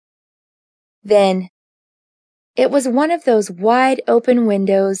Then, it was one of those wide open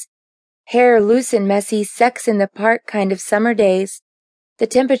windows, hair loose and messy, sex in the park kind of summer days. The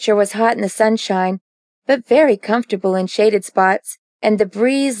temperature was hot in the sunshine, but very comfortable in shaded spots, and the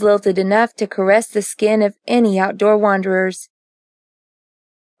breeze lilted enough to caress the skin of any outdoor wanderers.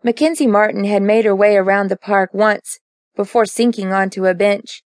 Mackenzie Martin had made her way around the park once, before sinking onto a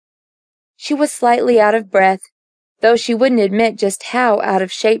bench. She was slightly out of breath, though she wouldn't admit just how out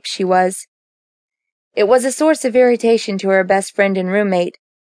of shape she was. It was a source of irritation to her best friend and roommate,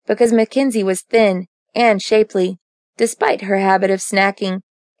 because Mackenzie was thin and shapely, despite her habit of snacking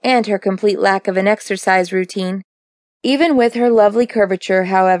and her complete lack of an exercise routine. Even with her lovely curvature,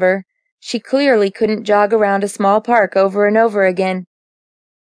 however, she clearly couldn't jog around a small park over and over again.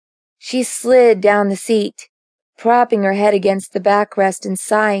 She slid down the seat, propping her head against the backrest and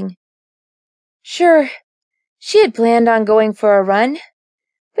sighing. Sure, she had planned on going for a run,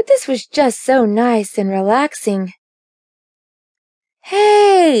 but this was just so nice and relaxing.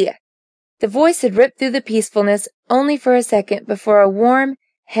 Hey! The voice had ripped through the peacefulness only for a second before a warm,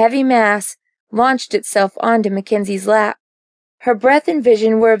 heavy mass launched itself onto Mackenzie's lap. Her breath and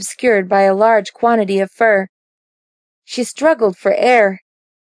vision were obscured by a large quantity of fur. She struggled for air.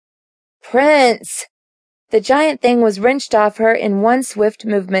 Prince! The giant thing was wrenched off her in one swift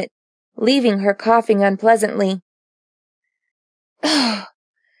movement, leaving her coughing unpleasantly. Oh,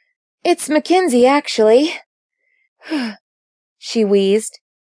 it's Mackenzie, actually. She wheezed.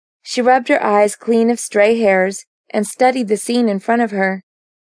 She rubbed her eyes clean of stray hairs and studied the scene in front of her.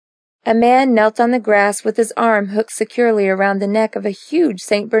 A man knelt on the grass with his arm hooked securely around the neck of a huge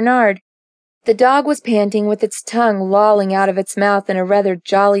St. Bernard. The dog was panting with its tongue lolling out of its mouth in a rather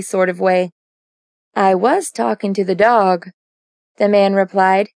jolly sort of way. I was talking to the dog, the man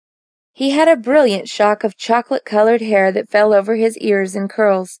replied. He had a brilliant shock of chocolate-colored hair that fell over his ears in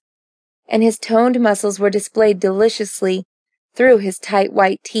curls, and his toned muscles were displayed deliciously through his tight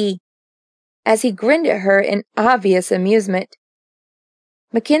white tee, as he grinned at her in obvious amusement.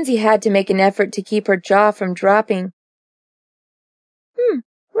 Mackenzie had to make an effort to keep her jaw from dropping.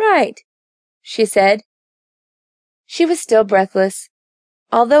 Right, she said. She was still breathless,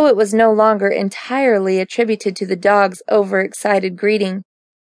 although it was no longer entirely attributed to the dog's overexcited greeting.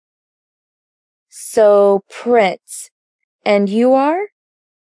 So, Prince, and you are?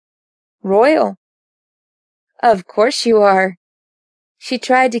 Royal. Of course you are. She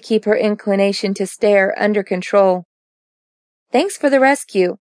tried to keep her inclination to stare under control. Thanks for the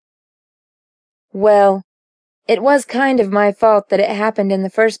rescue. Well, it was kind of my fault that it happened in the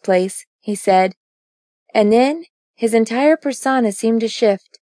first place, he said, and then his entire persona seemed to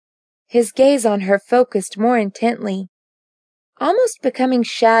shift. His gaze on her focused more intently, almost becoming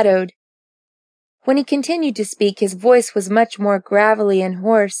shadowed. When he continued to speak, his voice was much more gravelly and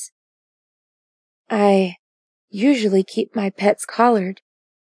hoarse. I usually keep my pets collared.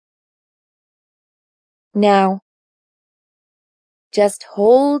 Now, just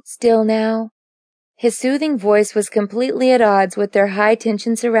hold still now. His soothing voice was completely at odds with their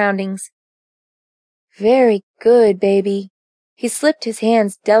high-tension surroundings. Very good, baby. He slipped his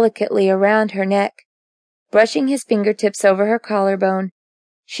hands delicately around her neck, brushing his fingertips over her collarbone.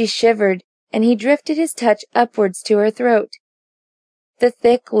 She shivered, and he drifted his touch upwards to her throat. The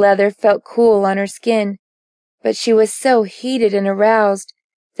thick leather felt cool on her skin, but she was so heated and aroused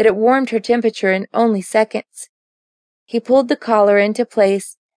that it warmed her temperature in only seconds. He pulled the collar into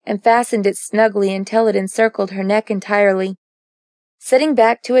place and fastened it snugly until it encircled her neck entirely. Sitting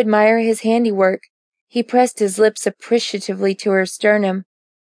back to admire his handiwork, he pressed his lips appreciatively to her sternum.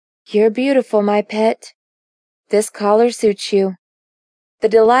 You're beautiful, my pet. This collar suits you. The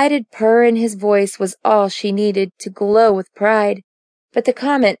delighted purr in his voice was all she needed to glow with pride, but the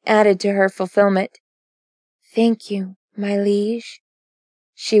comment added to her fulfillment. Thank you, my liege,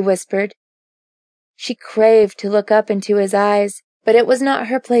 she whispered. She craved to look up into his eyes, but it was not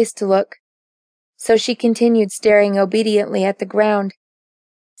her place to look, so she continued staring obediently at the ground.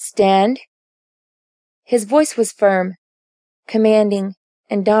 Stand. His voice was firm, commanding,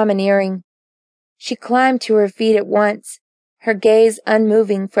 and domineering. She climbed to her feet at once, her gaze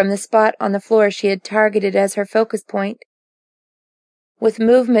unmoving from the spot on the floor she had targeted as her focus point. With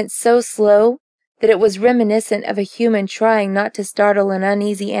movements so slow that it was reminiscent of a human trying not to startle an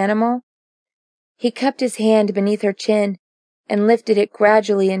uneasy animal, he cupped his hand beneath her chin and lifted it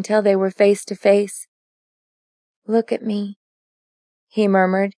gradually until they were face to face. Look at me, he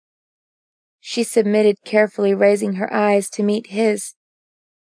murmured. She submitted, carefully raising her eyes to meet his.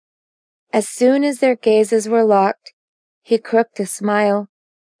 As soon as their gazes were locked, he crooked a smile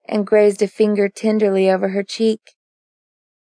and grazed a finger tenderly over her cheek.